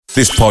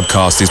This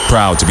podcast is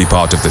proud to be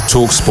part of the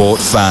TalkSport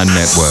Fan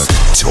Network.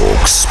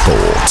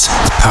 TalkSport.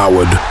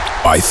 Powered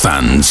by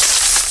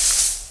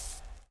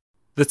fans.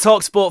 The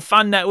TalkSport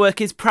Fan Network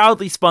is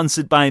proudly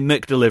sponsored by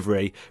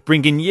McDelivery,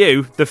 bringing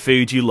you the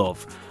food you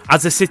love.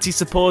 As a City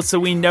supporter,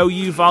 we know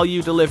you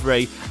value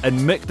delivery, and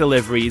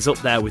McDelivery is up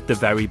there with the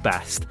very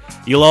best.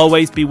 You'll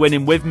always be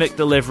winning with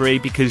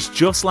McDelivery because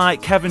just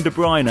like Kevin De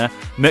Bruyne,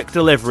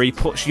 McDelivery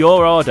puts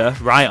your order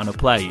right on a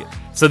plate.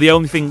 So the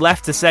only thing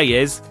left to say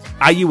is,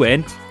 are you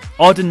in?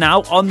 Order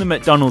now on the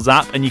McDonald's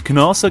app, and you can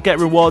also get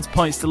rewards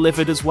points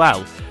delivered as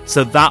well.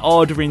 So that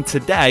ordering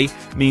today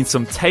means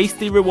some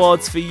tasty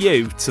rewards for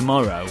you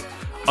tomorrow.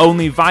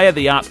 Only via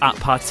the app at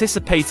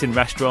participating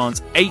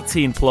restaurants,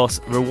 18 plus,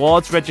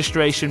 rewards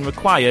registration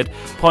required,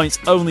 points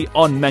only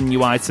on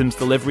menu items,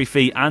 delivery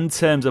fee and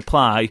terms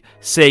apply.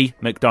 See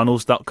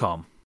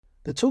mcdonalds.com.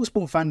 The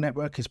TalkSport Fan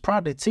Network is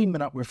proudly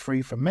teaming up with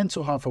Free for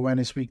Mental Health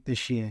Awareness Week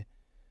this year.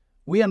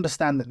 We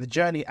understand that the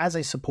journey as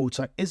a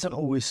supporter isn't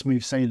always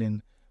smooth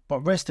sailing, but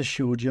rest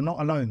assured you're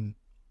not alone.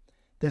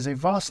 There's a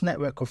vast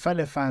network of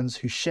fellow fans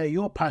who share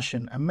your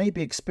passion and may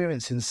be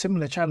experiencing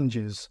similar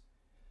challenges.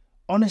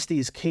 Honesty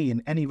is key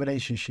in any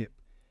relationship.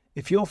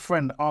 If your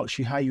friend asks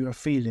you how you are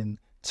feeling,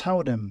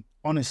 tell them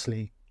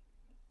honestly.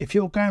 If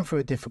you're going through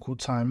a difficult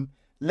time,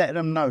 let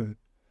them know.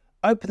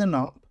 Opening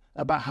up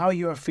about how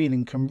you are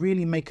feeling can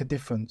really make a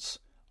difference.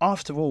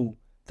 After all,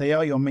 they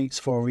are your mates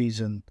for a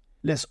reason.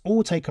 Let's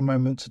all take a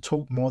moment to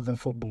talk more than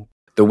football.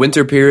 The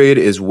winter period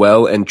is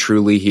well and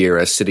truly here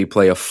as City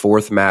play a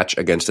fourth match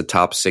against a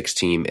top six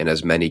team in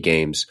as many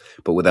games.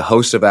 But with a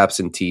host of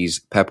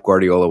absentees, Pep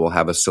Guardiola will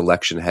have a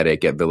selection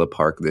headache at Villa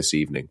Park this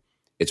evening.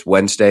 It's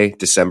Wednesday,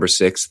 December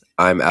 6th.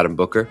 I'm Adam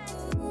Booker.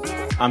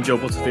 I'm Joe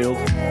Butterfield.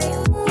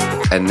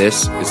 And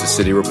this is the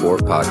City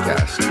Report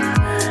podcast.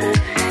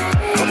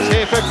 Comes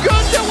here for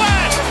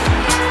Gundogan!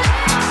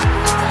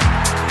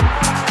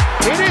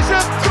 It is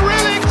a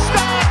thrilling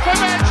start for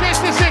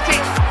Manchester City.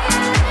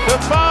 The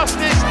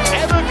fastest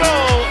ever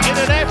goal in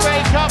an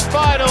FA Cup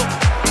final.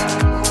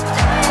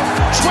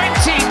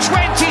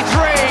 2023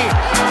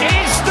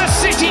 is the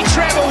City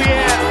treble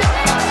year.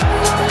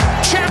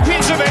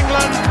 Champions of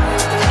England,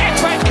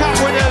 FA Cup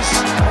winners,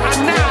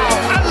 and now,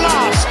 at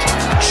last,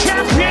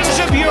 champions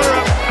of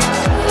Europe.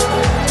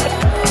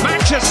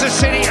 Manchester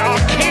City are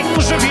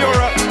kings of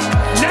Europe.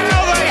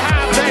 Now they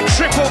have their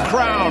triple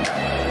crown.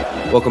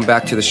 Welcome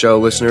back to the show,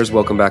 listeners.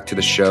 Welcome back to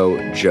the show,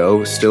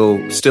 Joe.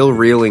 Still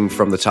reeling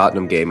from the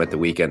Tottenham game at the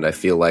weekend. I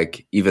feel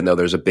like even though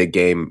there's a big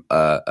game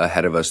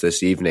ahead of us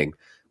this evening,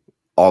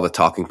 all the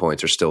talking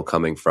points are still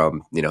coming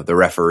from, the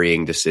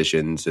refereeing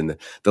decisions and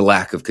the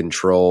lack of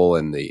control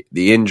and the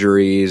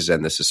injuries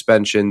and the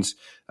suspensions.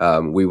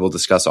 We will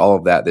discuss all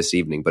of that this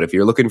evening. But if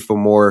you're looking for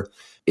more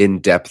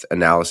in-depth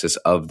analysis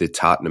of the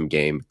Tottenham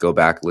game, go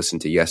back, listen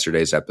to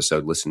yesterday's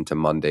episode, listen to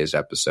Monday's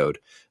episode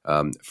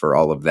for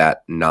all of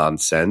that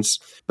nonsense.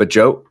 But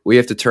Joe, we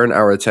have to turn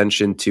our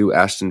attention to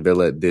Aston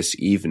Villa this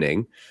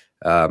evening.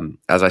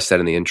 As I said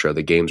in the intro,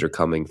 the games are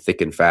coming thick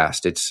and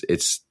fast.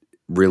 It's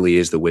really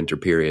is the winter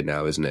period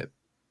now, isn't it?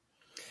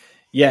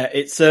 Yeah,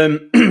 it's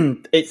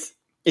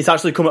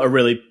actually come at a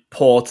really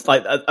poor,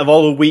 of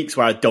all the weeks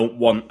where I don't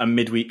want a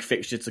midweek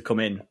fixture to come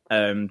in,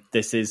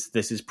 this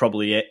is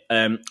probably it.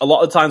 A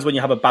lot of times when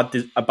you have a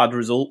bad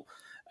result,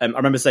 I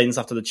remember saying this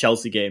after the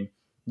Chelsea game,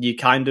 you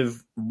kind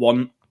of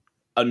want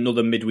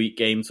another midweek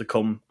game to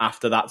come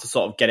after that to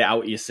sort of get it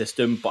out of your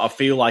system. But I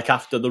feel like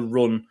after the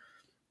run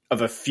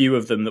of a few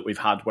of them that we've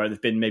had where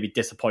there've been maybe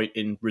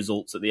disappointing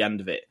results at the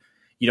end of it,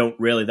 you don't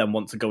really then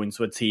want to go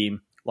into a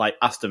team like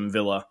Aston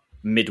Villa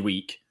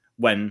midweek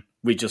when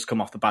we just come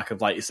off the back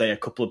of, like you say, a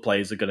couple of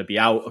players are going to be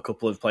out, a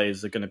couple of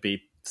players are going to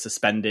be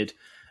suspended.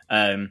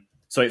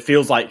 So it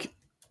feels like,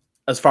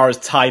 as far as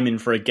timing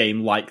for a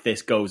game like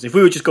this goes, if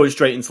we were just going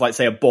straight into, like,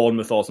 say, a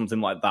Bournemouth or something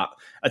like that,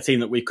 a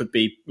team that we could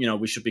be,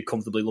 we should be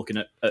comfortably looking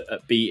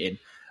at beating,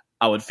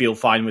 I would feel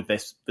fine with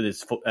this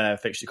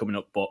fixture coming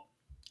up. But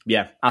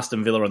yeah,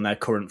 Aston Villa on their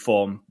current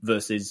form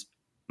versus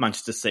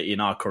Manchester City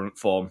in our current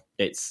form,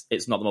 it's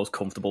not the most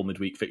comfortable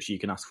midweek fixture you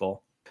can ask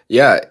for.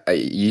 Yeah,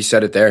 you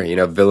said it there.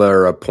 Villa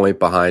are a point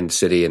behind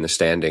City in the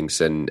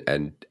standings and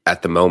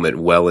at the moment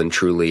well and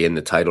truly in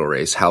the title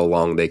race. How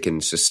long they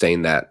can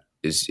sustain that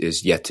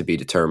is yet to be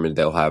determined.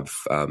 They'll have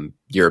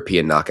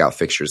European knockout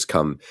fixtures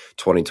come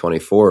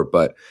 2024,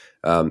 but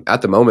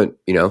at the moment,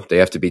 they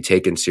have to be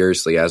taken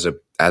seriously as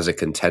a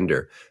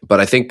contender. But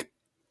I think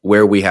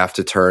where we have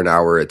to turn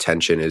our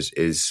attention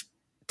is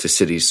to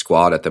City's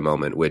squad at the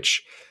moment,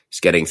 which is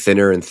getting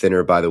thinner and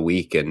thinner by the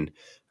week, and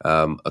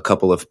a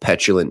couple of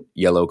petulant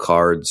yellow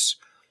cards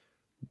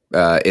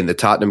in the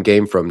Tottenham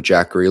game from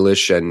Jack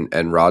Grealish and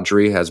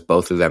Rodri has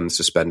both of them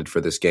suspended for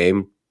this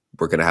game.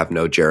 We're going to have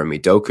no Jeremy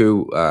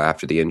Doku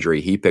after the injury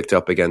he picked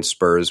up against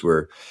Spurs.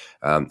 We're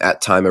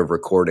at time of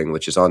recording,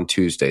 which is on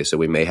Tuesday, so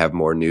we may have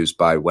more news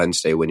by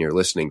Wednesday when you're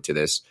listening to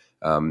this.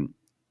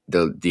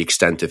 The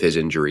extent of his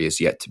injury is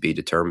yet to be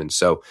determined.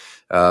 So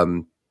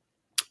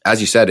as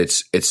you said,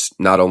 it's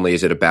not only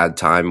is it a bad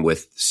time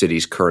with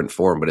City's current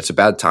form, but it's a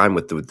bad time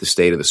with the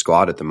state of the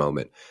squad at the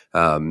moment.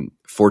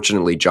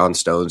 Fortunately, John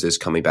Stones is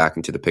coming back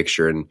into the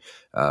picture, and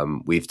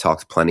we've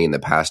talked plenty in the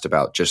past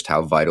about just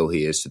how vital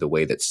he is to the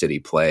way that City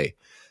play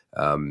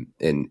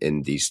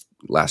in these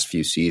last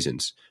few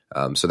seasons.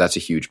 So that's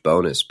a huge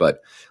bonus.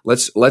 But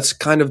let's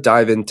kind of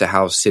dive into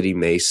how City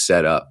may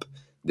set up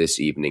this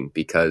evening,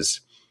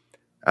 because,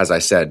 as I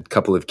said, a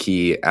couple of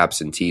key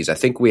absentees. I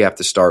think we have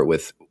to start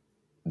with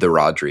the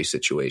Rodri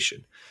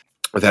situation.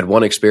 I've had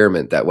one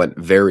experiment that went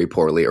very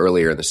poorly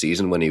earlier in the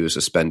season when he was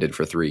suspended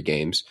for 3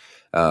 games.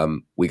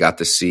 We got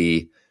to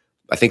see,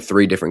 I think,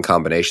 3 different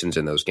combinations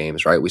in those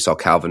games, right? We saw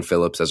Calvin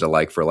Phillips as a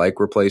like-for-like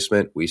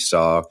replacement. We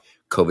saw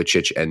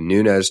Kovacic and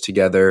Nunez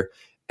together,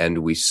 and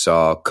we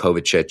saw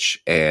Kovacic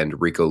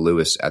and Rico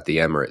Lewis at the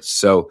Emirates.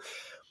 So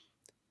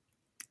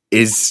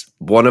is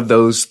one of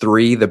those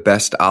 3 the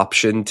best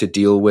option to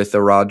deal with a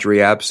Rodri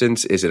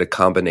absence? Is it a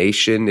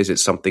combination? Is it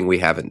something we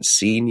haven't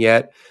seen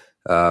yet?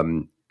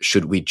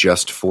 Should we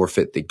just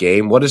forfeit the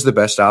game? What is the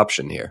best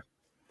option here?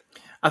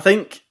 I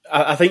think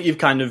you've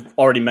kind of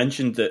already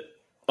mentioned that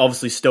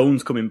obviously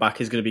Stones coming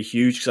back is going to be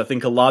huge, because I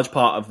think a large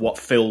part of what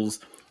fills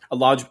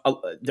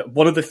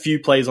one of the few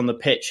players on the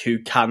pitch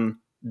who can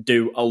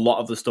do a lot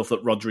of the stuff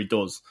that Rodri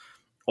does,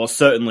 or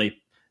certainly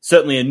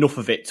enough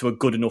of it to a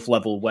good enough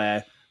level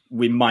where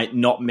we might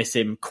not miss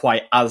him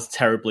quite as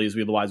terribly as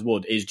we otherwise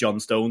would, is John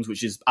Stones,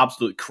 which is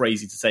absolutely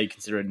crazy to say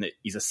considering that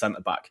he's a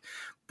centre-back.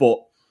 But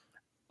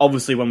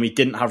obviously when we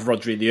didn't have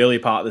Rodri in the early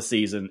part of the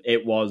season, we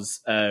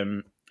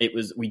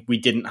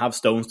didn't have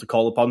Stones to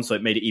call upon, so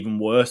it made it even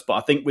worse. But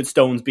I think with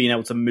Stones being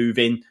able to move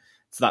in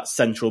to that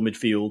central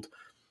midfield,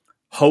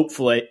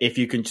 hopefully if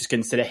you can just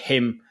consider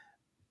him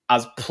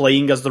as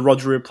playing as the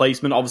Rodri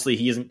replacement, obviously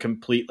he isn't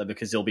completely,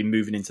 because he'll be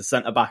moving into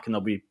centre-back and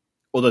there'll be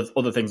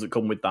other things that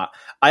come with that.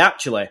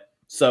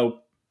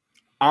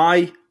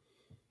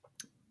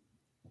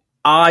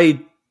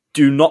 I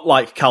do not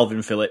like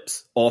Calvin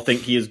Phillips or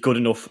think he is good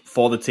enough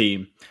for the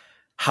team.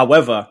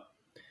 However,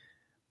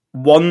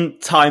 one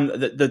time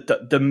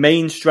the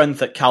main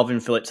strength that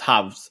Calvin Phillips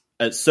has,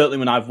 certainly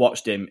when I've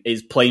watched him,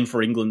 is playing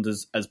for England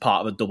as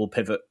part of a double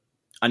pivot.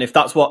 And if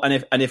that's what,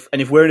 and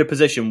if we're in a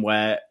position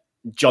where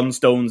John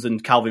Stones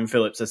and Calvin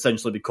Phillips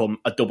essentially become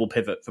a double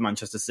pivot for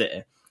Manchester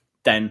City,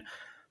 then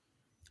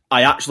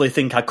I actually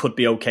think I could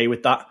be okay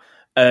with that.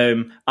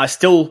 I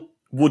still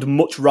would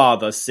much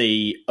rather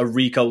see a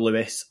Rico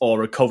Lewis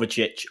or a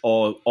Kovacic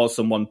or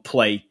someone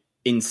play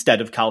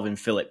instead of Calvin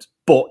Phillips.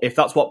 But if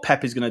that's what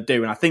Pep is going to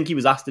do, and I think he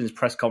was asked in his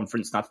press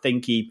conference, and I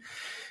think he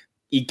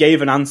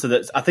gave an answer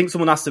that, I think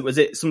someone asked it, was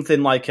it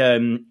something like,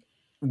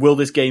 will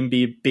this game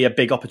be a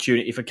big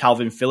opportunity for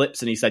Calvin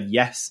Phillips? And he said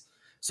yes.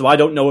 So I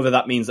don't know whether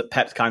that means that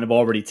Pep's kind of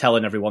already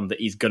telling everyone that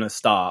he's going to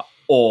start,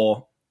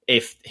 or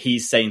if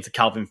he's saying to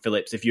Calvin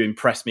Phillips, if you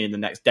impress me in the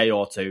next day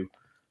or 2,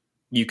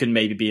 you can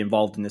maybe be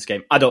involved in this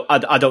game. I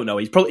don't know.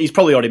 He's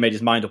probably already made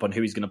his mind up on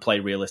who he's going to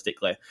play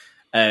realistically.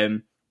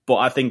 But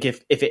I think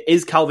if it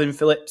is Calvin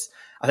Phillips,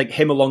 I think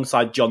him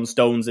alongside John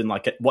Stones in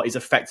like what is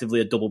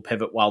effectively a double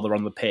pivot while they're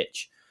on the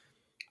pitch,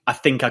 I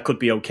think I could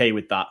be okay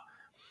with that.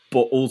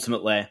 But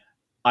ultimately,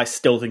 I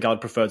still think I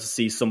would prefer to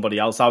see somebody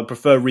else. I would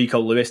prefer Rico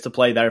Lewis to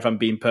play there, if I'm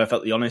being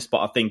perfectly honest. But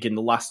I think in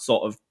the last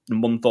sort of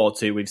month or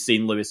 2, we've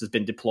seen Lewis has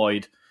been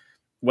deployed.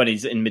 When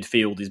he's in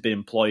midfield, he's been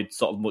employed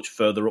sort of much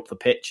further up the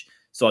pitch.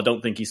 So I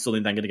don't think he's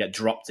suddenly then going to get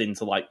dropped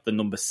into like the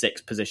number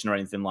 6 position or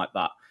anything like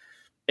that.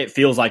 It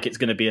feels like it's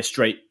going to be a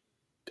straight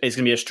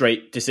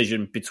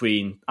decision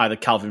between either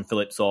Calvin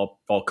Phillips or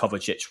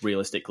Kovacic,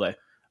 realistically.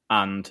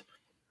 And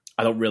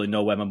I don't really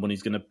know where my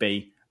money's going to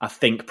be. I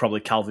think probably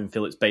Calvin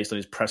Phillips based on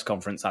his press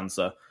conference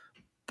answer.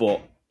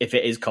 But if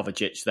it is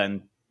Kovacic,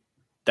 then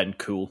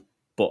cool.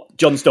 But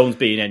John Stones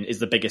being in is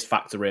the biggest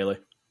factor, really.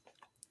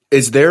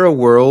 Is there a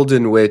world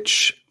in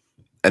which,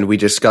 and we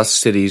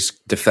discussed City's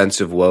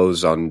defensive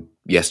woes on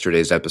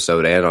yesterday's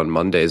episode and on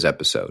Monday's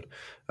episode,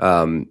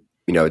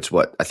 it's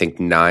what, I think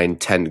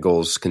 9-10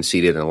 goals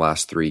conceded in the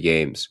last 3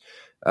 games.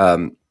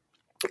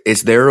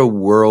 Is there a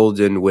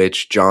world in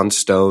which John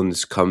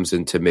Stones comes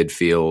into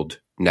midfield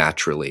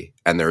naturally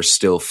and there are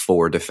still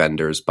 4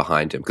 defenders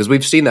behind him? Because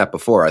we've seen that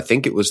before. I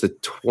think it was I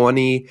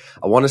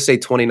want to say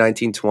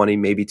 2019-20,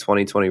 maybe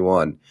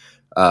 2021,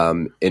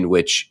 in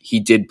which he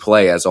did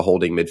play as a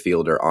holding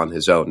midfielder on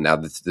his own. Now,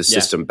 the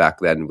system back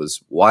then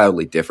was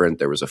wildly different.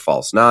 There was a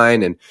false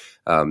 9 and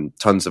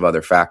tons of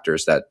other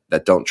factors that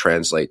don't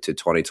translate to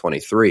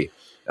 2023.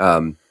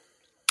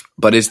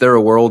 But is there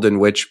a world in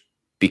which,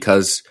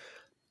 because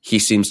he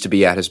seems to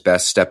be at his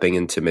best stepping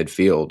into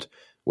midfield,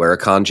 where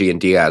Akanji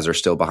and Diaz are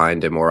still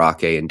behind him, or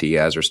Ake and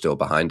Diaz are still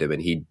behind him,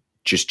 and he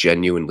just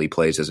genuinely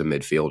plays as a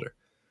midfielder?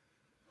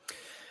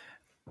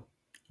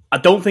 I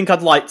don't think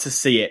I'd like to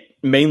see it,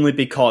 mainly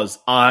because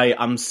I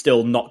am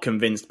still not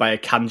convinced by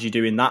Akanji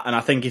doing that. And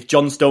I think if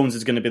John Stones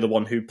is going to be the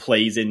one who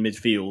plays in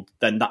midfield,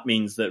 then that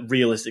means that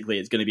realistically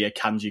it's going to be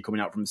Akanji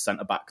coming out from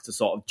centre-back to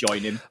sort of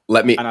join him.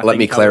 Let me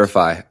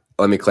clarify.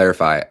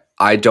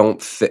 I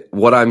don't think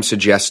what I'm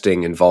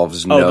suggesting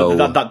involves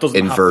that doesn't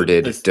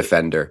inverted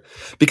defender,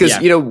 because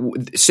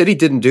City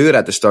didn't do that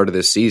at the start of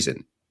this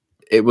season.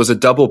 It was a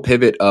double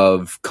pivot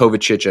of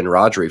Kovacic and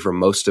Rodri for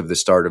most of the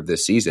start of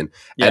this season,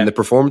 and the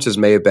performances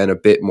may have been a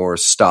bit more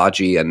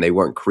stodgy, and they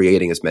weren't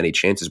creating as many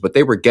chances, but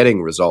they were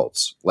getting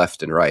results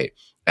left and right,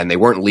 and they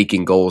weren't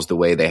leaking goals the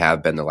way they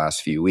have been the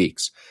last few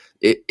weeks.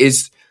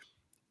 Is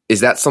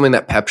that something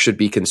that Pep should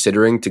be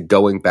considering, to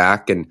going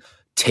back and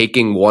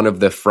taking one of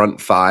the front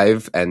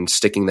five and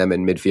sticking them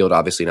in midfield?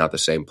 Obviously not the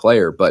same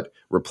player, but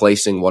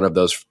replacing one of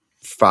those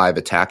five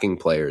attacking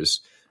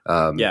players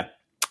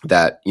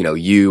that,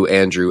 you,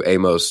 Andrew,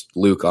 Amos,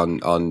 Luke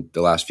on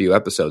the last few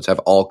episodes have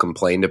all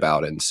complained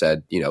about and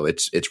said,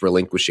 it's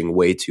relinquishing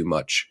way too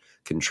much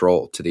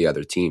control to the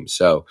other team.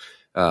 So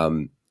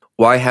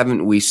why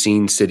haven't we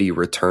seen City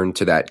return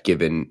to that,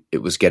 given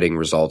it was getting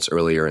results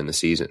earlier in the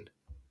season?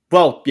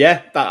 Well,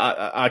 yeah,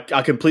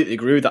 I completely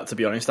agree with that, to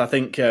be honest. I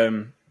think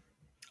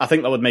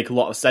that would make a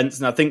lot of sense.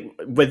 And I think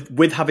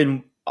with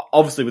having,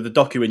 obviously with the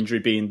Doku injury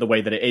being the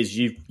way that it is,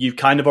 you've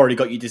kind of already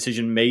got your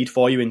decision made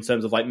for you in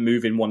terms of like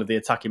moving one of the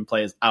attacking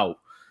players out.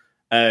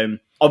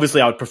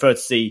 Obviously, I would prefer to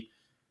see,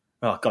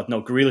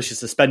 Grealish is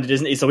suspended,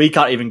 isn't he? So he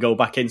can't even go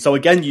back in. So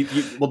again, you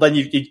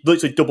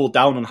literally double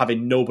down on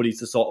having nobody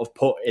to sort of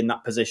put in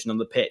that position on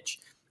the pitch.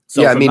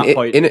 So yeah, I mean,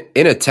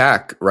 in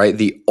attack, right,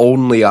 the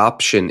only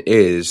option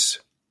is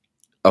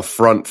a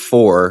front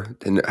four,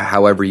 and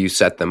however you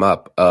set them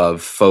up,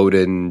 of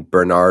Foden,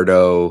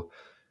 Bernardo,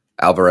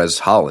 Alvarez,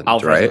 Haaland,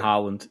 right? And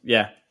Haaland,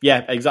 yeah,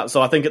 exactly.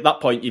 So I think at that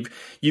point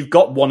you've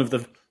got one of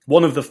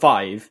the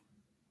five.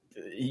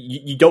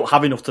 You don't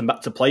have enough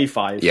to play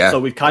five, so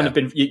we've kind of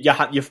been your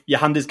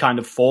hand is kind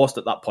of forced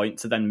at that point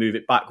to then move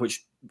it back,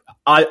 which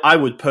I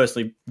would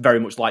personally very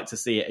much like to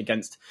see it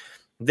against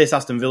this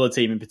Aston Villa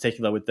team in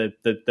particular, with the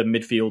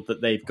midfield that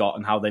they've got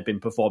and how they've been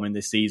performing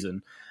this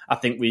season. I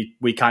think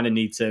we kind of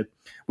need to.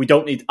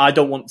 I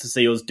don't want to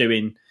see us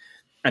doing,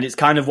 and it's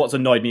kind of what's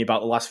annoyed me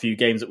about the last few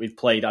games that we've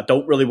played. I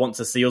don't really want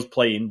to see us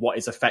playing what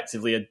is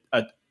effectively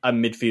a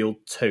midfield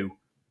two,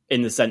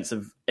 in the sense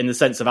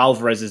of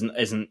Alvarez isn't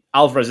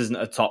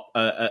a top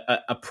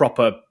a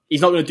proper.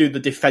 He's not going to do the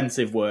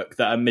defensive work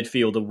that a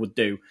midfielder would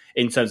do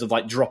in terms of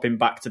like dropping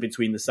back to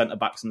between the centre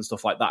backs and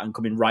stuff like that, and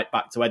coming right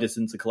back to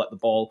Ederson to collect the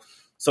ball.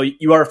 So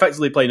you are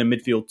effectively playing a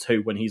midfield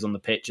two when he's on the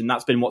pitch, and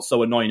that's been what's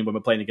so annoying when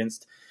we're playing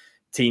against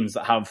teams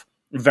that have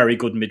very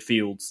good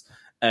midfields.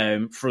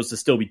 For us to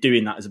still be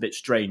doing that is a bit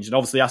strange. And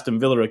obviously Aston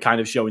Villa are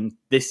kind of showing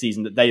this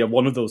season that they are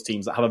one of those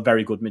teams that have a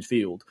very good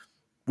midfield.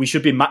 We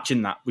should be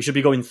matching that. We should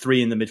be going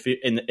three in the midfield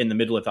in the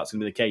middle if that's going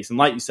to be the case. And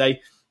like you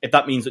say, if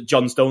that means that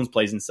John Stones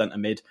plays in centre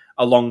mid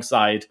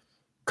alongside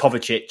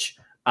Kovacic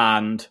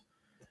and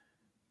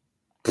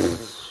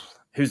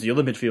who's the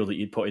other midfield that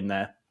you'd put in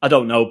there? I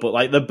don't know, but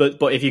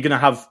if you're gonna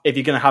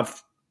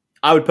have,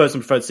 I would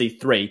personally prefer to see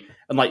three,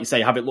 and like you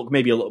say, have it look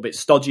maybe a little bit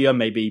stodgier,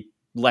 maybe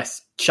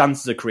less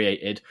chances are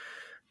created.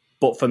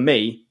 But for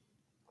me,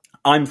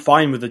 I'm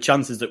fine with the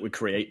chances that we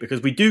create,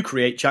 because we do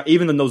create,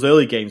 even in those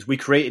early games, we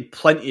created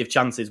plenty of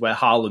chances where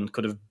Haaland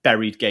could have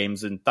buried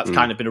games, and that's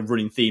kind of been a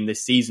running theme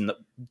this season, that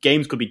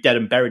games could be dead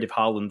and buried if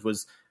Haaland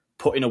was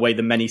putting away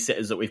the many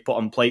sitters that we've put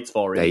on plates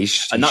for him. Yeah, he's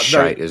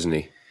shite, isn't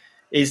he?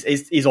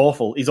 He's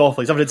awful. He's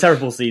awful. He's having a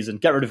terrible season.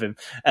 Get rid of him.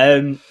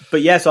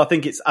 But yeah, so I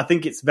think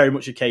it's very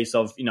much a case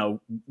of,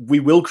 we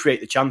will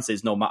create the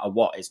chances no matter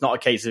what. It's not a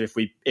case of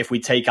if we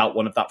take out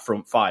one of that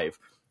front five,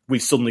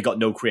 we've suddenly got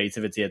no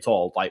creativity at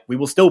all. Like, we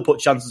will still put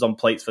chances on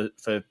plates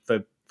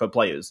for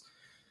players,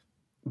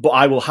 but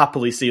I will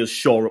happily see us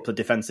shore up the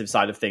defensive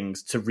side of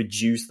things to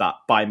reduce that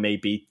by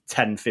maybe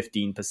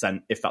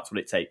 10-15% if that's what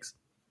it takes.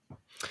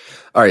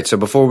 All right, so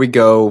before we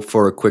go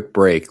for a quick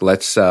break,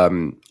 let's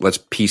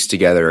piece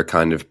together a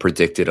kind of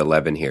predicted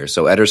 11 here.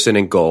 So Ederson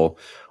in goal,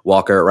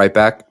 Walker at right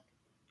back?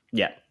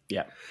 Yeah.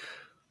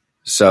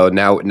 So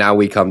now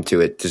we come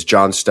to it. Does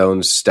John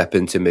Stones step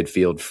into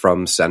midfield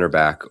from center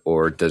back,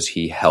 or does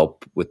he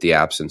help with the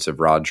absence of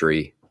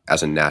Rodri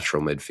as a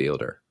natural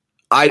midfielder?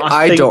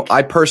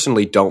 I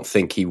personally don't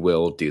think he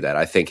will do that.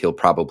 I think he'll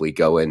probably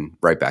go in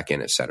right back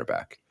in at center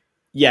back.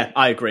 Yeah,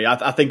 I agree.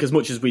 I think as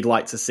much as we'd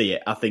like to see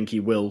it, I think he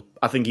will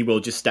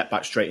just step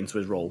back straight into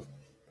his role.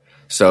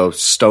 So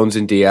Stones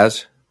and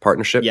Diaz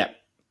partnership?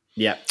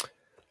 Yeah.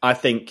 I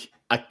think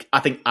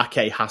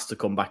Ake has to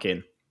come back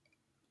in.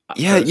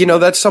 Yeah,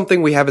 that's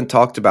something we haven't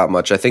talked about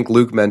much. I think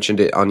Luke mentioned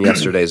it on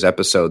yesterday's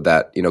episode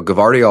that,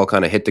 Gvardiol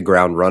kind of hit the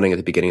ground running at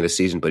the beginning of the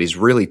season, but he's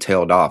really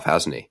tailed off,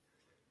 hasn't he?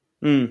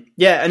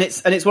 Yeah, and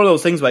it's one of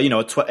those things where,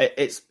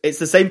 it's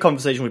the same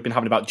conversation we've been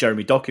having about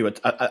Jeremy Doku,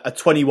 a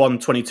 21,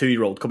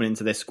 22-year-old coming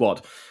into this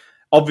squad.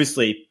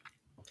 Obviously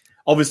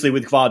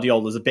with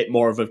Gvardiol, there's a bit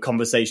more of a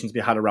conversation to be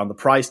had around the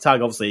price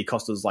tag. Obviously, he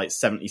cost us like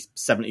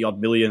 70 odd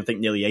million. I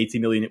think nearly 80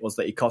 million it was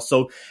that he cost.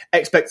 So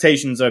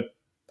expectations are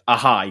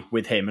high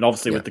with him, and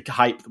obviously with the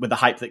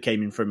hype that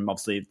came in from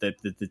obviously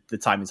the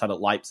time he's had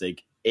at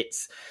Leipzig,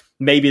 it's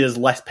maybe there's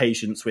less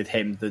patience with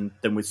him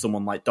than with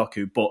someone like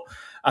Doku. But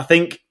I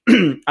think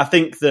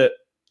that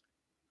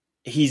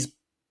he's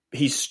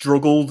he's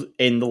struggled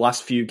in the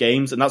last few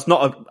games, and that's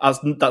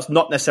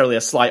not necessarily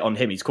a slight on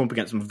him. He's come up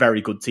against some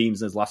very good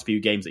teams in his last few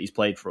games that he's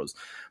played for us.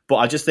 But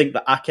I just think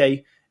that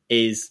Ake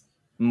is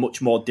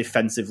much more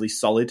defensively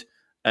solid,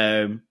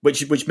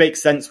 which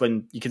makes sense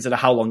when you consider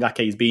how long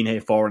Ake's been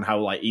here for and how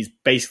like he's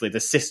basically the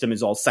system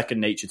is all second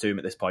nature to him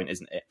at this point,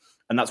 isn't it?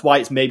 And that's why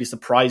it's maybe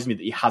surprised me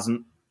that he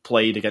hasn't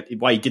played against,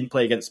 why he didn't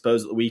play against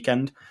Spurs at the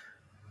weekend.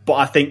 But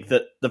I think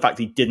that the fact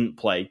he didn't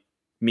play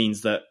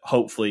means that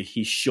hopefully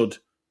he should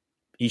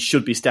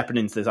be stepping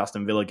into this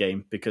Aston Villa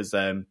game because,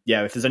 if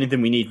there's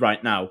anything we need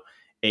right now,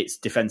 it's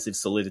defensive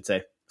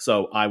solidity.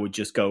 So I'd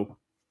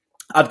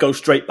go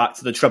straight back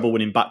to the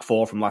treble-winning back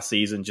four from last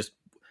season. Just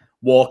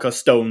Walker,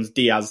 Stones,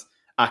 Diaz,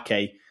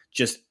 Ake.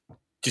 Just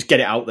get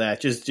it out there.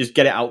 Just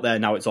get it out there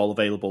now it's all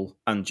available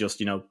and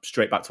just,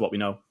 straight back to what we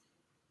know.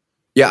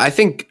 Yeah, I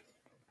think,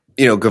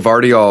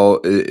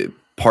 Gvardiol,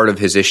 part of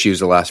his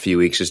issues the last few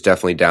weeks is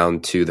definitely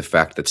down to the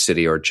fact that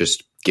City are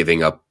just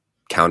giving up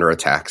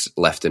counterattacks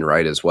left and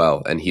right as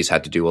well. And he's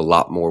had to do a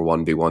lot more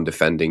 1v1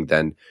 defending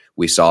than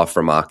we saw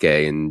from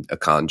Ake and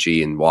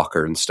Akanji and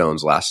Walker and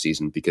Stones last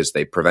season because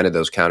they prevented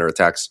those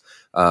counterattacks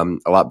a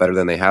lot better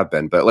than they have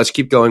been. But let's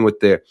keep going with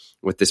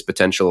this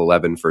potential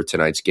 11 for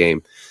tonight's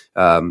game.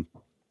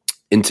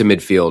 Into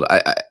midfield,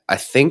 I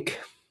think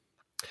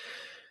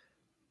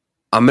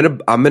I'm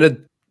gonna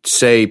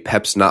say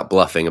Pep's not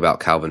bluffing about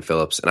Calvin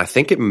Phillips, and I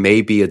think it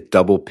may be a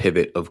double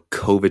pivot of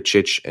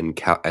Kovacic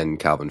and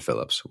Calvin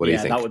Phillips. What do you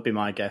think? That would be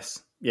my guess.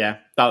 Yeah,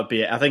 that would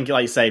be it. I think,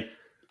 like you say,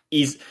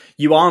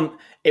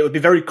 it would be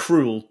very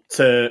cruel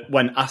to,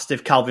 when asked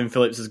if Calvin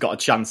Phillips has got a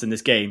chance in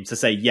this game, to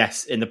say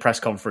yes in the press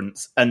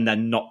conference and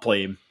then not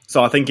play him.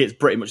 So I think it's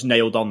pretty much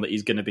nailed on that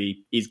he's going to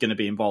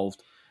be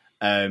involved.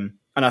 And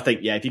I think,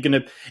 if you're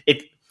going to,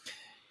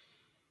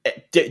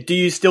 do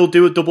you still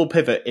do a double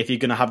pivot if you're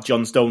going to have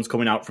John Stones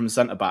coming out from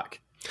centre back?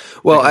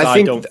 Well,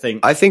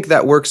 I think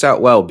that works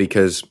out well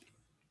because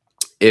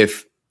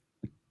if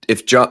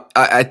John,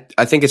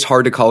 I think it's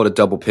hard to call it a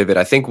double pivot.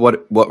 I think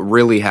what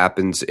really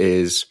happens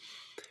is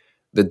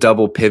the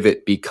double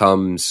pivot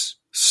becomes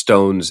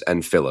Stones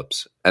and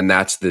Phillips, and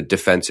that's the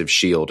defensive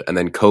shield. And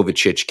then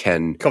Kovacic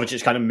kind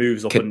of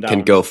moves up and down,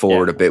 can go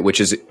forward a bit, which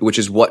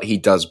is what he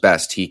does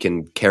best. He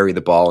can carry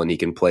the ball and he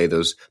can play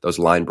those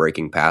line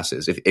breaking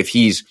passes. If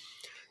he's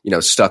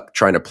stuck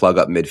trying to plug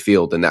up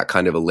midfield, then that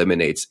kind of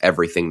eliminates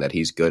everything that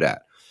he's good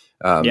at.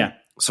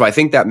 So I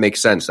think that makes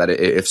sense that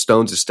if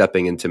Stones is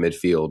stepping into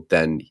midfield,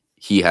 then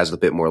he has a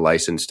bit more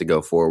license to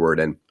go forward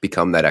and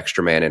become that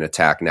extra man in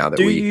attack. Now that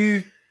do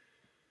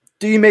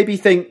you maybe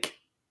think?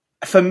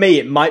 For me,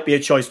 it might be a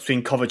choice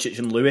between Kovacic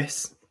and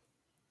Lewis.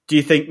 Do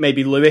you think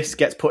maybe Lewis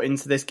gets put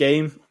into this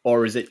game?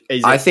 Or is it?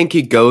 I think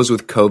he goes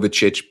with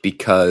Kovacic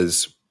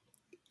because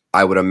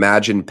I would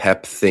imagine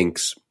Pep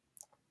thinks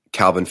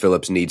Calvin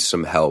Phillips needs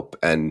some help.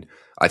 And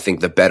I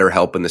think the better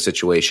help in the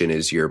situation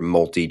is your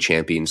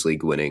multi-Champions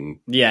League winning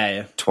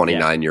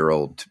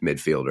 29-year-old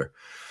midfielder.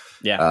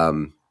 Yeah.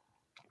 All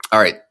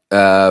right.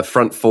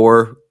 Front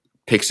four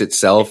picks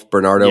itself.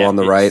 Bernardo on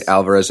the right,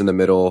 Alvarez in the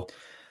middle.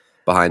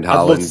 Behind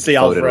Haaland,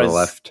 Foden on the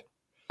left.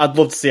 I'd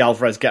love to see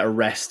Alvarez get a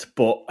rest,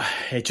 but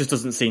it just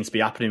doesn't seem to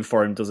be happening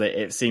for him, does it?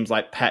 It seems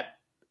like Pep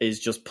is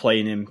just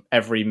playing him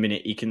every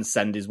minute he can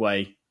send his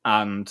way.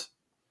 And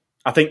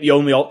I think the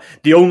only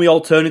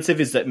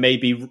alternative is that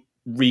maybe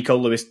Rico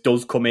Lewis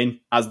does come in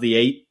as the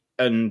 8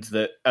 and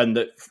that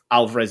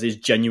Alvarez is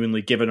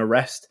genuinely given a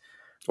rest.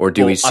 Or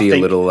do we see a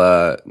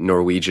little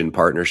Norwegian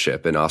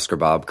partnership and Oscar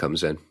Bob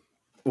comes in?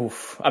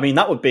 Oof. I mean,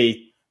 that'd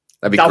be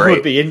great.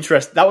 Would be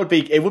interesting. It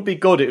would be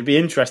good. It would be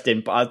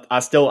interesting. But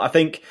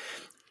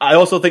I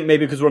also think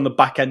maybe because we're on the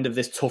back end of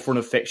this tough run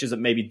of fixtures that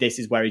maybe this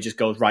is where he just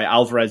goes, right,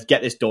 Alvarez,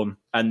 get this done.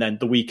 And then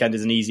the weekend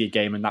is an easier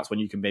game. And that's when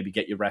you can maybe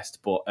get your rest.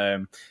 But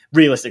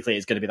realistically,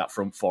 it's going to be that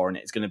front four and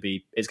it's going to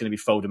be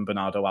Foden,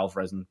 Bernardo,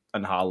 Alvarez and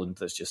Haaland.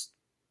 That's just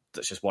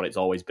what it's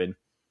always been.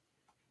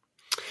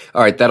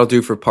 All right. That'll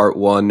do for part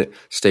one.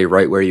 Stay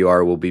right where you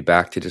are. We'll be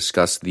back to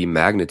discuss the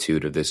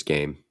magnitude of this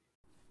game.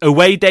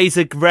 Away days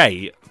are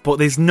great, but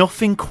there's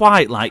nothing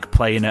quite like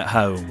playing at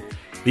home.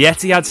 The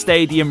Etihad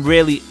Stadium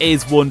really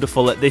is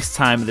wonderful at this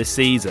time of the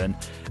season,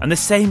 and the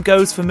same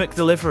goes for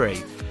McDelivery.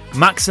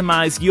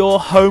 Maximise your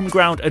home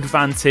ground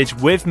advantage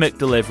with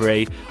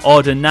McDelivery.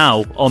 Order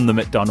now on the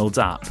McDonald's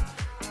app.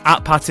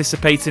 At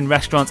participating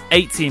restaurants,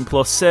 18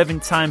 plus, serving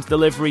times,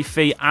 delivery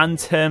fee and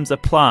terms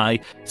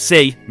apply.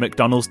 See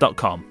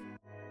mcdonalds.com.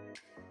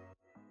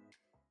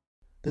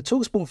 The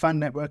TalkSport Fan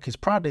Network is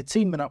proudly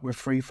teaming up with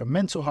Free for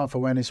Mental Health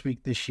Awareness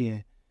Week this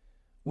year.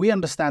 We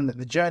understand that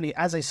the journey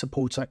as a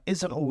supporter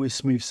isn't always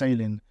smooth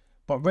sailing,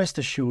 but rest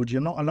assured you're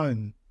not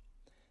alone.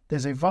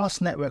 There's a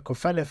vast network of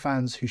fellow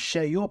fans who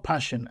share your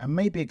passion and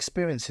may be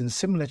experiencing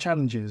similar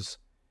challenges.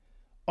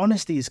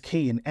 Honesty is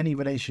key in any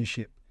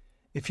relationship.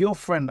 If your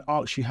friend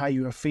asks you how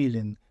you are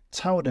feeling,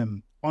 tell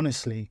them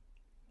honestly.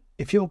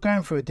 If you're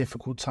going through a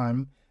difficult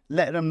time,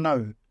 let them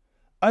know.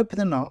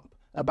 Opening up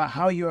about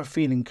how you are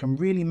feeling can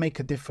really make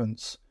a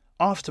difference.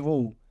 After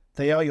all,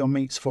 they are your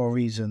mates for a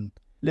reason.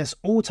 Let's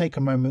all take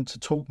a moment to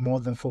talk more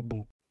than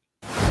football.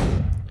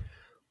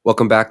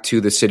 Welcome back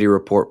to the City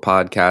Report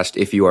podcast.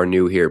 If you are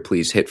new here,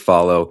 please hit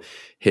follow,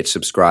 hit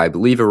subscribe,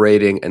 leave a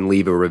rating, and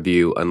leave a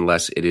review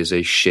unless it is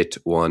a shit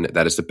one.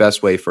 That is the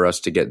best way for us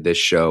to get this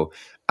show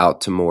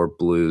out to more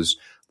Blues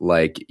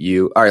like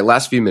you. All right,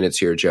 last few minutes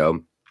here,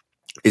 Joe.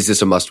 Is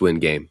this a must-win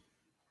game?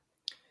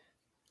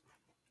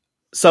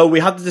 So we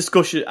had the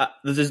discussion.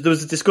 There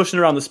was a discussion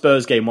around the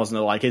Spurs game, wasn't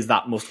there? Like, is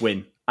that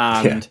must-win?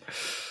 And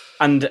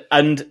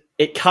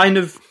it kind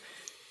of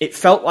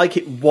felt like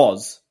it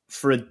was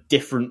for a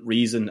different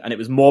reason, and it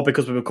was more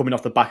because we were coming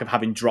off the back of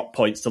having dropped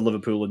points to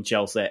Liverpool and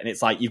Chelsea, and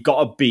it's like you've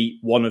got to beat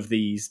one of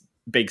these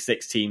big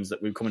six teams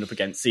that we're coming up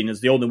against, seeing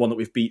as the only one that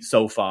we've beat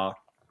so far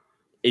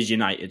is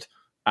United,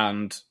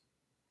 and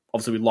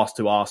obviously we lost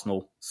to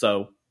Arsenal,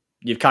 so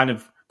you've kind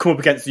of come up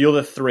against the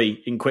other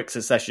three in quick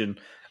succession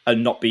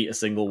and not beat a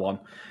single one.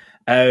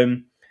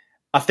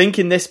 I think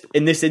in this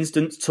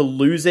instance, to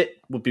lose it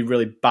would be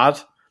really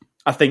bad.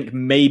 I think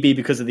maybe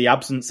because of the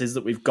absences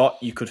that we've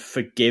got, you could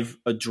forgive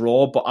a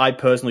draw, but I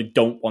personally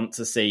don't want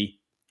to see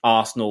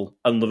Arsenal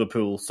and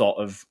Liverpool sort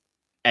of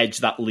edge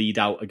that lead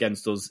out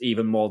against us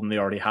even more than they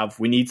already have.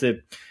 We need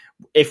to,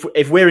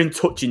 if we're in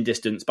touching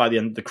distance by the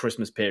end of the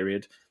Christmas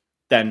period,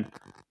 then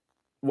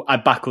I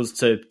back us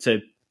to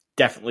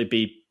definitely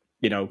be,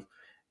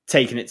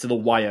 taking it to the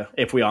wire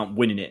if we aren't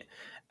winning it.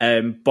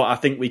 But I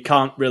think we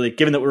can't really,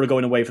 given that we're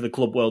going away for the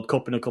Club World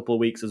Cup in a couple of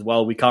weeks as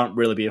well, we can't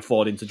really be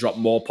affording to drop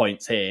more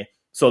points here,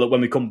 so that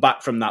when we come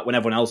back from that, when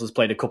everyone else has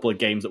played a couple of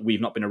games that we've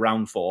not been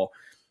around for,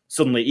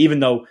 suddenly, even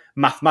though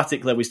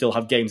mathematically we still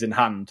have games in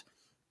hand,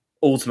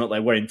 ultimately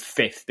we're in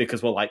fifth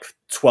because we're like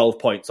 12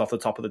 points off the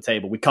top of the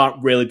table. We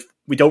don't really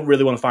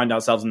want to find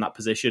ourselves in that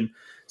position.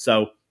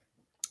 So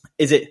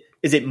is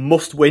it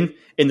must win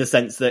in the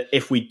sense that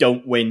if we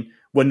don't win,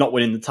 we're not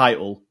winning the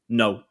title?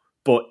 No.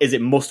 But is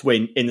it must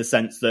win in the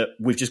sense that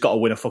we've just got to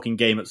win a fucking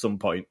game at some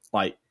point?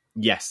 Like,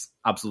 yes,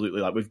 absolutely.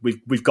 Like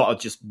we've got to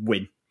just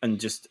win and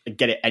just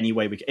get it any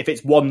way we can. If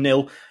it's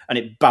 1-0 and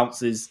it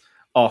bounces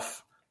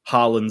off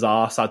Haaland's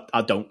arse,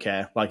 I don't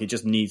care. Like, it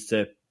just needs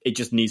to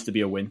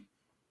be a win.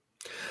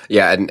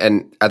 Yeah,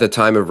 and at the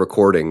time of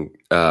recording,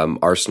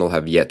 Arsenal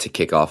have yet to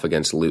kick off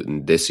against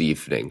Luton this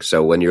evening.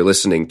 So when you're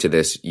listening to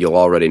this, you'll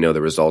already know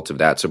the result of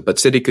that. So, but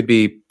City could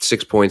be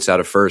 6 points out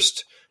of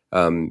first,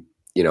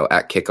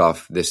 at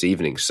kickoff this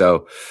evening.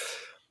 So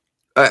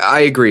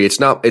I agree. It's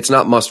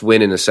not must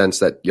win in the sense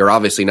that you're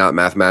obviously not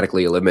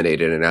mathematically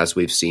eliminated. And as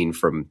we've seen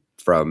from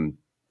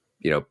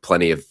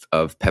plenty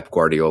of Pep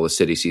Guardiola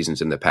City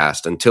seasons in the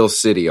past, until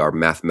City are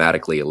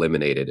mathematically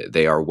eliminated,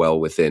 they are well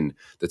within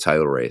the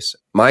title race.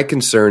 My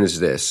concern is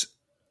this: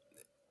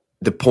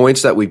 the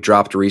points that we've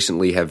dropped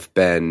recently have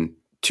been,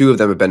 two of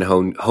them have been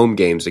home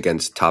games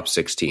against top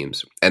six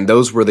teams. And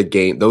those were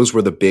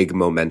the big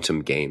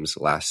momentum games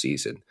last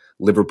season.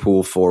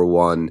 Liverpool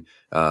 4-1,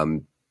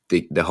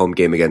 the home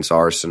game against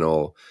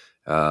Arsenal,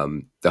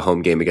 the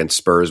home game against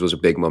Spurs was a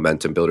big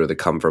momentum builder, the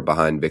come from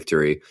behind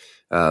victory.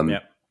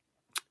 And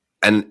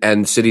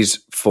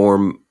City's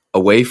form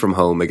away from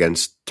home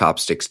against top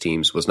six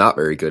teams was not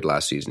very good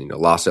last season.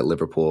 Lost at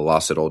Liverpool,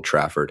 lost at Old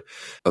Trafford,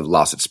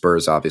 lost at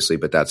Spurs, obviously,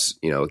 but that's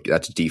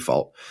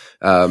default.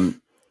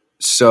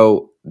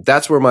 So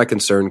that's where my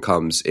concern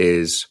comes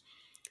is,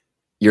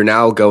 you're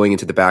now going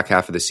into the back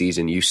half of the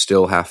season. You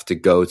still have to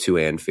go to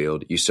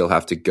Anfield. You still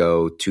have to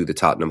go to the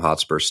Tottenham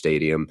Hotspur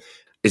Stadium.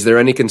 Is there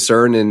any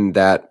concern in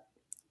that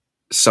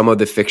some of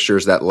the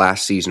fixtures that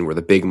last season were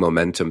the big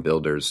momentum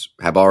builders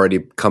have already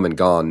come and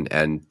gone,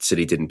 and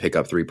City didn't pick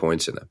up 3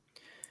 points in them?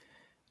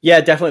 Yeah,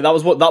 definitely.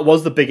 That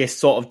was the biggest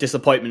sort of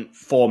disappointment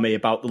for me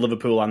about the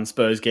Liverpool and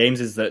Spurs games,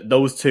 is that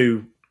those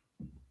two,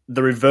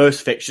 the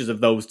reverse fixtures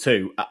of those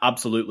two, are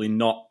absolutely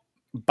not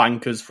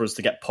bankers for us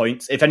to get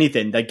points. If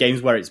anything, they're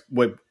games where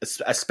we're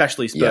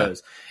especially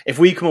Spurs. Yeah. If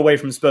we come away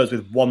from Spurs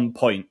with 1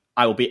 point,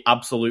 I will be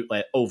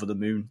absolutely over the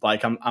moon.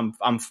 Like,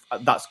 I'm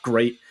that's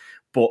great.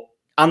 But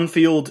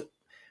Anfield,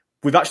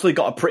 we've actually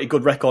got a pretty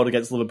good record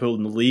against Liverpool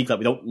in the league. Like,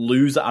 we don't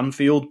lose at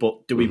Anfield,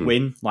 but do we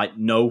win? Like,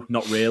 no,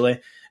 not really.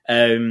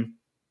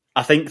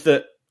 I think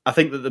that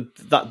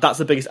that's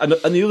the biggest. And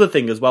the other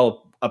thing as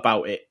well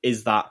about it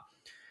is that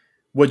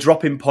we're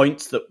dropping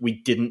points that we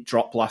didn't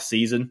drop last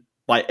season.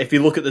 Like, if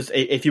you look at this,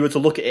 if you were to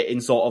look at it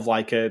in sort of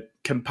like a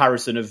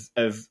comparison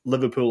of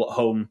Liverpool at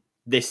home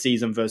this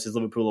season versus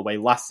Liverpool away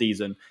last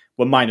season,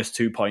 we're minus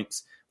 2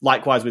 points.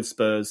 Likewise with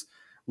Spurs,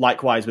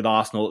 likewise with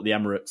Arsenal at the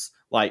Emirates.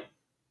 Like,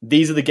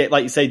 these are the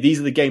like you say, these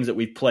are the games that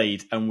we've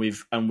played and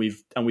we've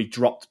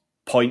dropped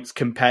points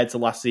compared to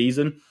last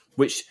season,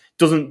 which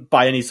doesn't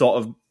by any sort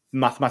of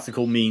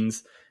mathematical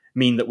means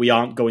mean that we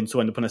aren't going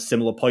to end up on a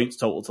similar points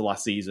total to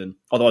last season.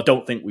 Although I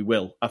don't think we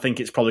will. I think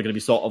it's probably going to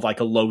be sort of like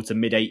a low to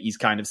mid 80s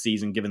kind of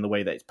season, given the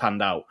way that it's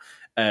panned out.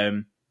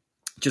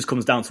 Just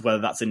comes down to whether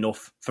that's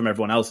enough from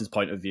everyone else's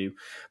point of view.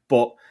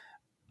 But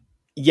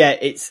yeah,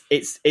 it's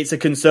a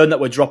concern that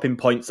we're dropping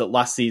points that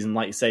last season,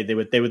 like you say,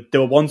 they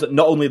were ones that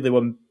not only they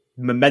were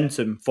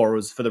momentum for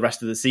us for the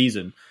rest of the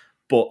season,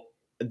 but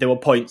there were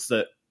points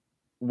that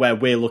where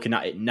we're looking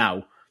at it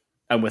now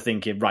and we're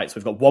thinking, right, so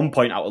we've got 1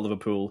 point out of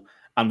Liverpool,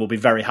 and we'll be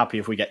very happy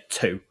if we get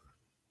 2.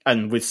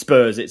 And with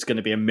Spurs, it's going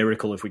to be a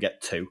miracle if we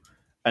get 2.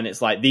 And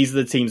it's like, these are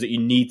the teams that you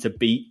need to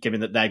beat,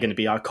 given that they're going to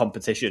be our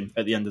competition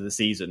at the end of the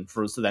season,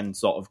 for us to then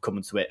sort of come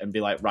into it and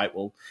be like, right,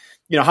 well,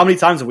 how many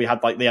times have we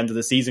had like the end of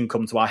the season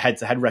come to our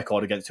head-to-head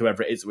record against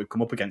whoever it is that we've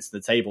come up against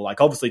the table?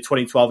 Like, obviously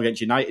 2012 against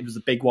United was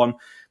a big one.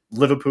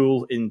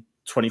 Liverpool in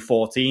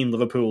 2014,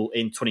 Liverpool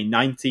in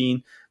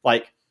 2019,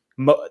 like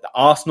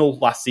Arsenal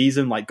last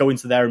season, like going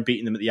to there and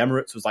beating them at the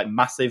Emirates was like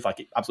massive. Like,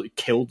 it absolutely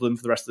killed them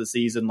for the rest of the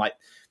season. Like,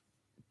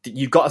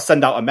 you've got to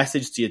send out a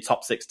message to your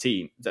top 6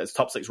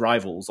 top 6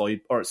 rivals,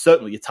 or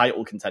certainly your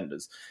title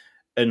contenders.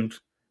 And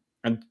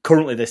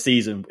currently this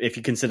season, if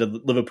you consider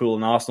Liverpool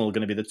and Arsenal are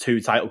going to be the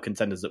 2 title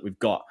contenders that we've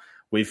got,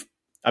 we've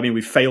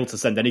failed to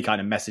send any kind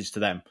of message to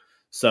them.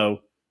 So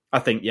I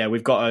think,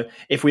 we've got to,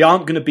 if we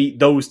aren't going to beat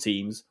those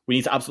teams, we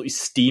need to absolutely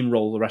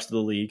steamroll the rest of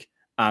the league.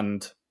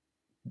 And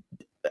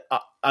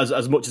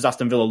as much as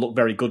Aston Villa look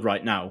very good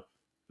right now,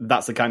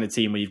 that's the kind of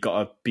team where you've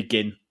got to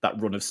begin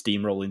that run of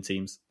steamrolling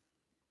teams.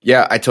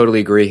 Yeah, I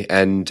totally agree.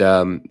 And,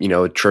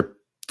 a trip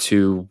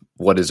to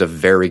what is a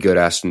very good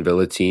Aston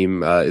Villa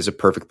team is a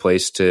perfect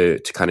place to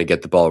kind of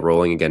get the ball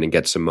rolling again and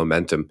get some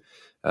momentum.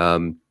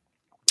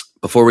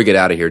 Before we get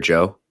out of here,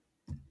 Joe,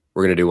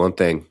 we're going to do one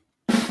thing.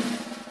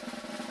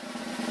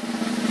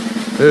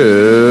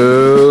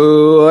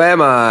 Who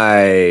am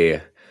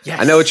I? Yes.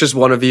 I know it's just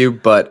one of you,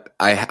 but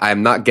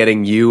I'm not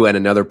getting you and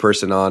another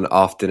person on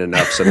often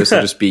enough. So this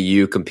will just be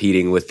you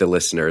competing with the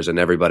listeners, and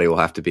everybody will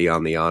have to be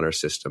on the honor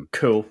system.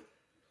 Cool.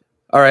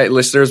 All right,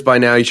 listeners, by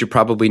now you should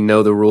probably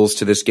know the rules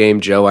to this game.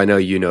 Joe, I know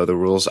you know the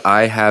rules.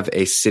 I have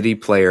a City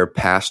player,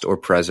 past or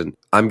present.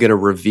 I'm going to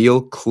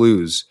reveal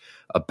clues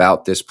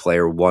about this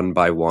player one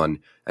by one,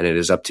 and it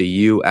is up to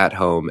you at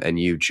home and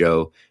you,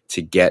 Joe,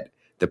 to get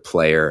the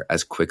player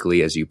as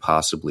quickly as you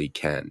possibly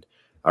can.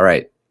 All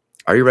right,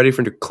 are you ready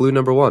for clue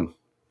number 1?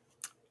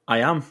 I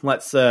am.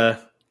 Let's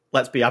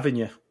be having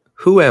you.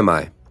 Who am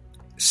I?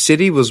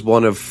 City was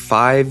one of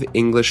 5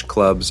 English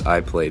clubs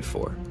I played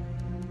for.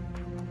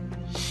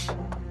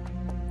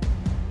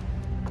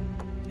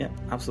 Yeah,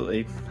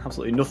 absolutely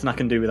nothing I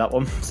can do with that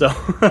one. So,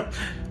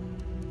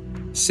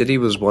 City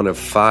was one of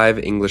 5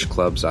 English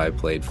clubs I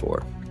played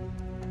for.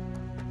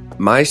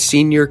 My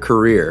senior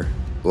career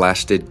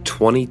lasted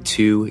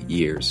 22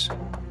 years.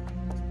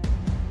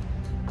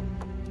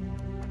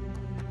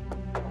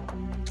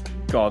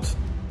 God,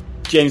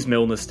 James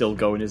Milner's still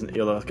going, isn't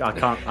he?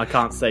 I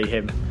can't say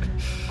him.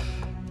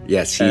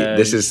 Yes,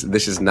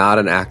 this is not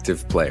an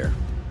active player.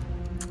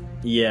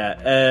 Yeah,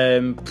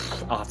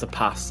 I'll have to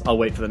pass. I'll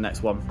wait for the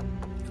next one.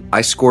 I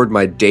scored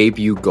my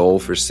debut goal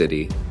for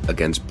City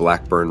against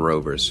Blackburn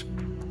Rovers.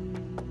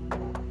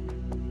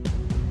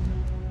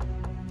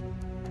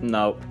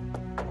 No.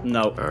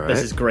 Right.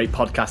 This is great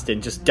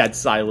podcasting. Just dead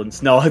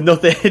silence. No,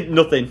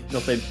 nothing.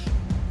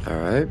 All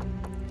right.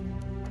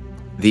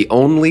 The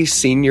only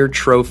senior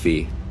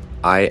trophy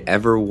I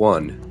ever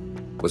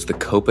won was the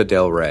Copa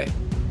del Rey.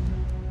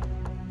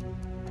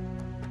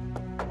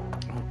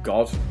 Oh,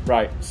 God.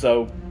 Right.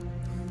 So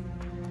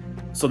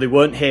they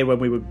weren't here when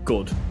we were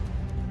good.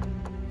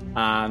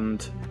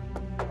 And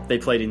they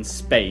played in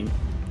Spain,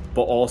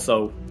 but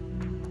also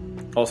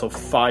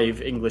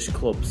 5 English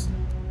clubs.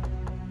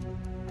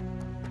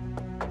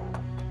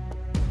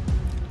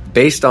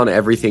 Based on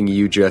everything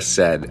you just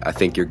said, I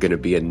think you're going to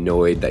be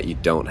annoyed that you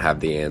don't have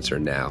the answer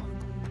now.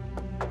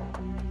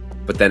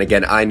 But then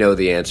again, I know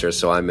the answer,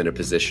 so I'm in a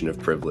position of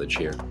privilege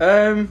here.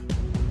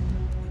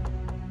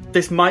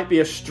 This might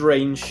be a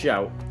strange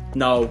shout.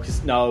 No.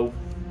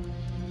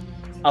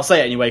 I'll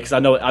say it anyway because I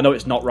know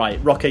it's not right.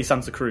 Roque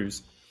Santa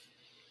Cruz.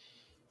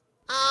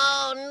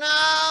 Oh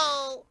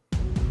no!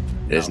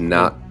 It is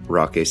not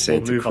Roque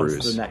Santa Cruz.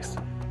 Cruz. On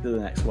to the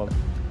next one.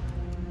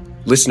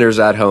 Listeners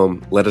at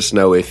home, let us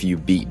know if you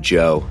beat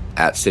Joe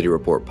at City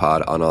Report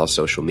Pod on all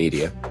social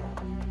media.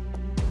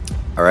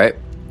 All right.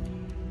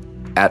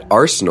 At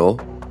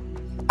Arsenal,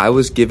 I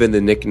was given the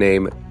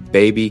nickname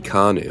Baby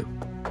Kanu.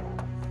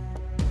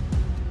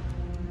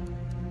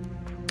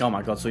 Oh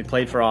my God, so he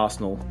played for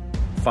Arsenal,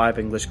 5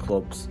 English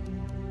clubs,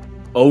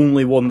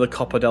 only won the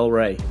Copa del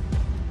Rey.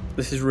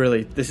 This is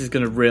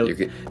going to really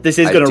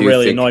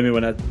annoy me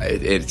when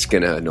it's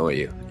going to annoy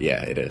you.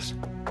 Yeah, it is.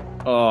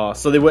 Oh,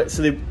 so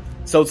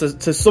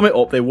to sum it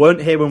up, they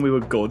weren't here when we were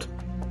good.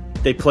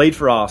 They played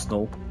for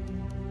Arsenal.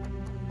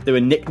 They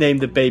were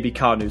nicknamed the Baby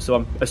Kanu, so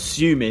I'm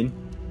assuming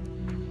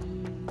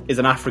is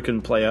an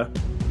African player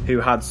who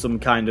had some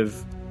kind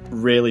of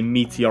really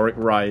meteoric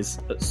rise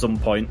at some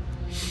point.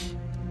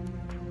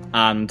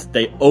 And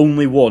they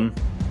only won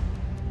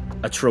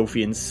a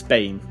trophy in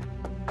Spain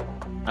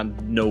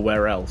and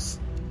nowhere else.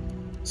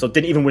 So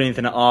didn't even win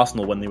anything at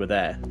Arsenal when they were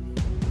there.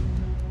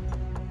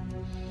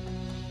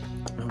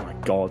 Oh my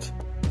God.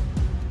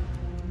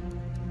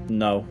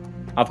 No.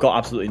 I've got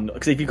absolutely no,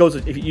 because if you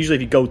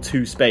go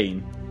to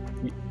Spain,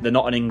 they're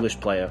not an English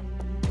player.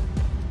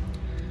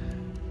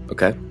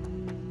 Okay.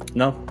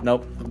 No.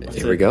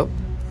 Here we go.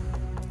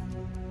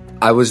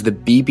 I was the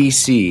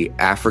BBC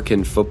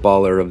African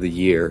Footballer of the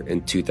Year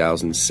in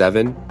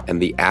 2007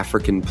 and the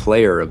African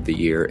Player of the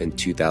Year in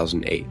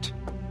 2008.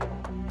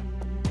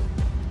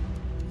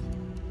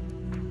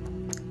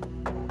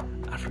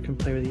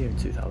 African Player of the Year in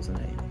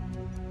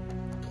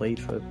 2008. Played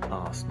for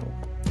Arsenal.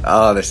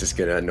 Oh, this is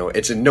gonna annoy.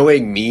 It's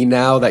annoying me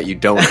now that you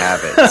don't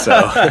have it.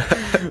 So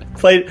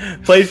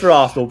played for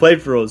Arsenal.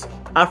 Played for us.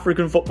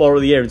 African Footballer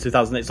of the Year in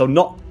 2008. So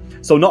not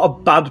a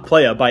bad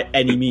player by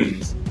any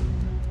means.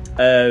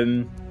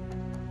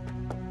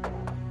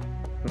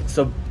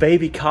 So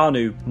Baby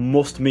Kanu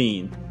must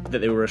mean that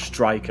they were a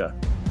striker.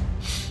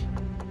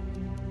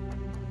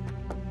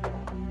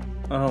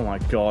 Oh my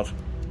god.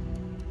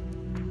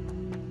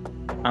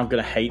 I'm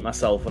gonna hate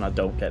myself when I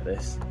don't get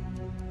this.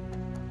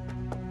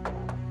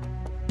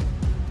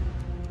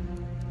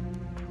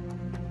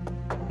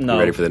 No. You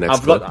ready for the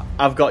next clip?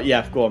 I've got,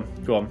 yeah, go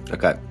on.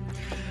 Okay.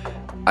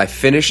 I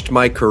finished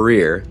my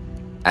career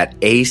at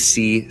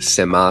AC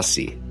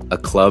Semasi, a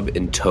club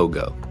in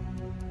Togo.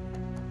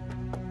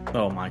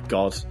 Oh my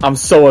god. I'm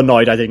so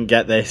annoyed I didn't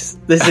get this.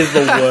 This is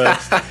the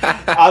worst.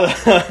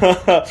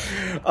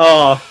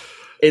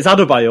 It's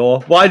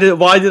Adebayor. Why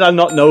did I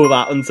not know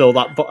that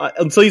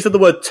until you said the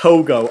word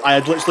Togo? I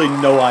had literally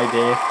no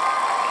idea.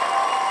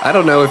 I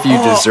don't know if you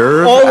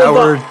deserve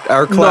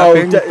our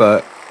clapping,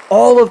 but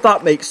all of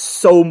that makes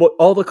so much.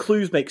 All the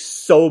clues make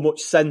so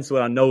much sense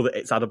when I know that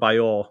it's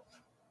Adebayor.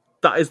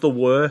 That is the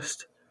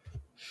worst.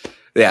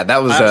 Yeah,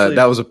 that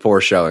was a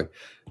poor showing.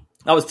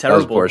 That was terrible.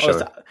 That was poor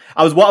showing.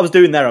 What I was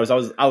doing there.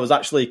 I was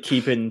actually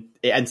keeping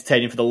it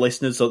entertaining for the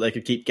listeners so they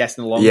could keep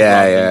guessing along.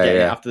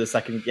 Yeah. After the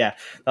second, yeah,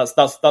 that's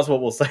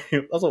what we'll say.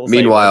 That's what we'll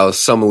Meanwhile,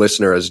 some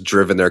listener has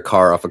driven their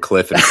car off a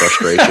cliff in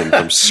frustration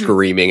from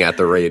screaming at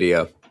the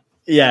radio.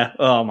 Yeah.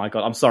 Oh my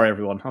god. I'm sorry,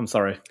 everyone. I'm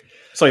sorry.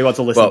 So you want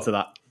to listen to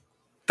that?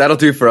 That'll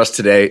do for us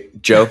today.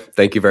 Joe,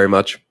 thank you very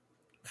much.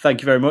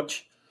 Thank you very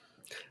much.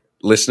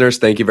 Listeners,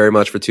 thank you very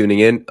much for tuning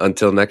in.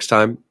 Until next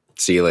time,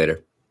 see you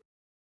later.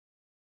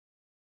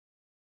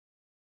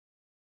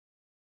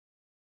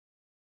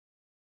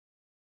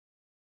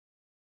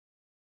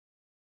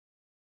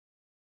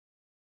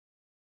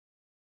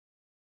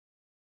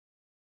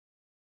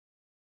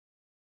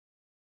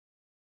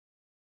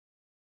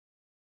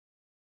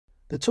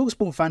 The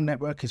TalkSport Fan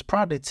Network is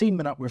proudly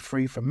teaming up with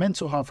Free for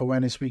Mental Health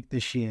Awareness Week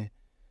this year.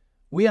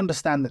 We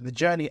understand that the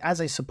journey as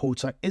a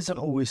supporter isn't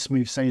always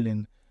smooth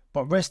sailing,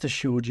 but rest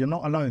assured you're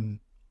not alone.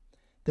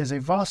 There's a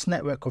vast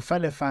network of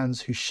fellow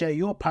fans who share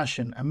your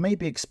passion and may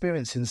be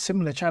experiencing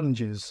similar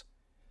challenges.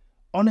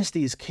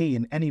 Honesty is key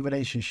in any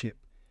relationship.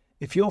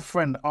 If your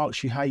friend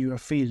asks you how you are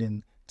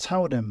feeling,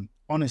 tell them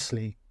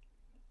honestly.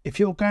 If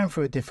you're going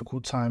through a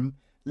difficult time,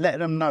 let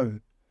them know.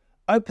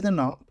 Opening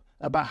up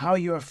about how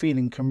you are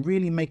feeling can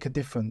really make a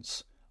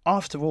difference.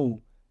 After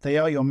all, they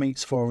are your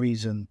mates for a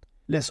reason.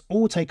 Let's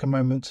all take a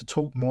moment to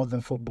talk more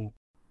than football.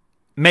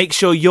 Make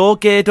sure you're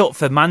geared up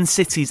for Man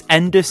City's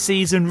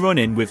end-of-season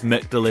run-in with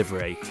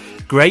McDelivery.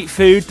 Great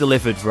food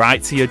delivered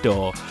right to your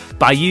door.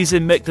 By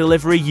using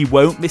McDelivery, you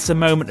won't miss a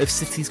moment of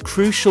City's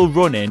crucial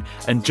run-in,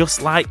 and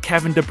just like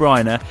Kevin De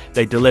Bruyne,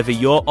 they deliver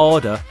your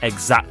order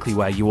exactly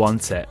where you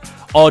want it.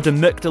 Order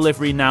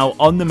McDelivery now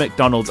on the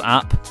McDonald's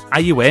app.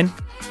 Are you in?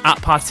 At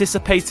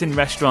participating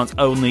restaurants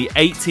only,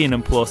 18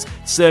 and plus,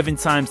 serving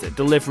times,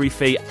 delivery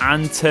fee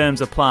and terms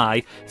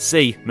apply.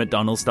 See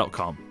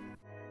mcdonalds.com.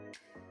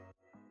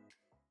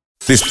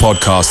 This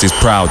podcast is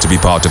proud to be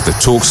part of the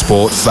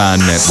TalkSport Fan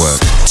Network.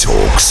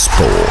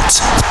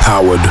 TalkSport.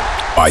 Powered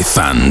by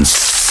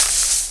fans.